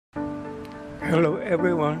Hello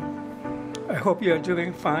everyone, I hope you are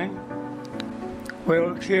doing fine.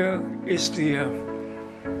 Well, here is the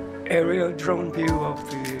aerial drone view of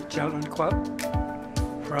the Jalan Kuap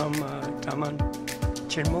from Taman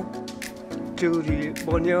CinMuk to the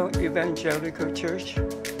Borneo Evangelical Church.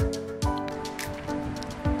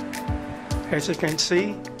 As you can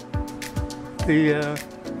see, the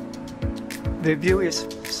view is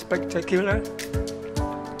spectacular.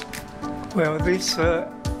 Well, this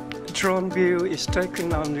drone view is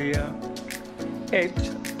taken on the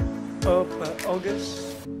 8th of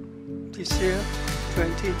August this year,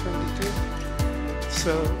 2022.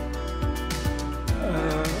 So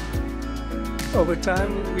over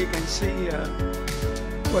time we can see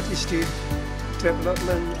what is the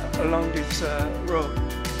development along this road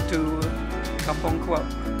to Kampong Quop.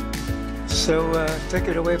 So take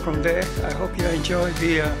it away from there. I hope you enjoy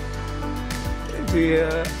the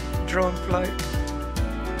drone flight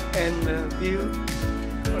and view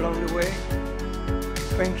along the way.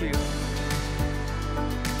 Thank you.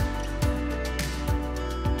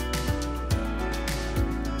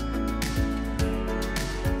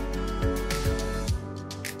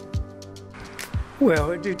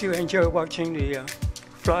 Well, did you enjoy watching the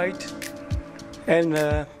flight? And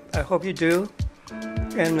I hope you do.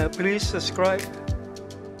 And please subscribe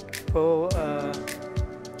for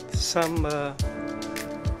some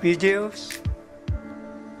videos.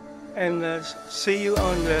 And see you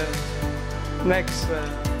on the next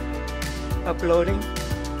uploading.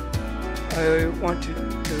 I want to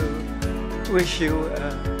wish you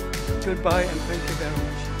goodbye and thank you very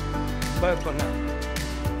much. Bye for now.